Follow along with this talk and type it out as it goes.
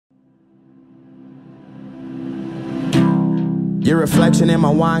Your reflection in my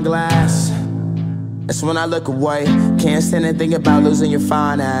wine glass, that's when I look away. Can't stand and think about losing your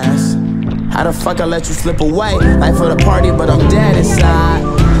fine ass. How the fuck I let you slip away? Life for the party, but I'm dead inside.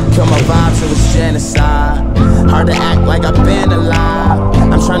 Kill my vibes, it was genocide. Hard to act like I've been alive.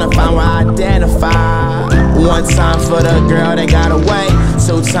 I'm trying to find where I identify. One time for the girl that got away,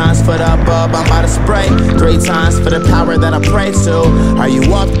 2 times for the bub I'm about to spray, 3 times for the power that I pray to. Are you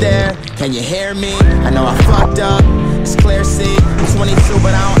up there? Can you hear me? I know I fucked up, it's clear, see. I'm 22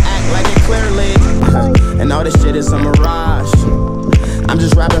 but I don't act like it clearly. And all this shit is a mirage. I'm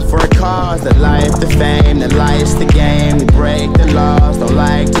just rapping for a cause. The life, the fame, the life's the game. We break the laws, don't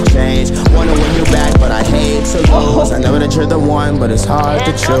like to change. Wanna win you back, but I hate to lose. I know that you're the one, but it's hard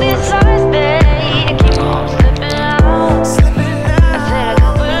to choose.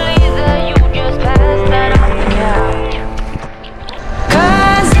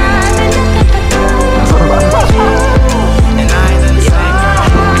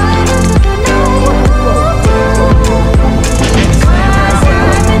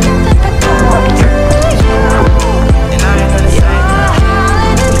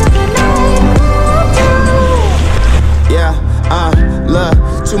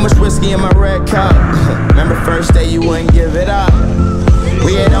 Too much whiskey in my red cup. Remember first day you wouldn't give it up.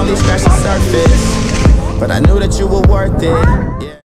 We had only scratched the surface, but I knew that you were worth it. Yeah.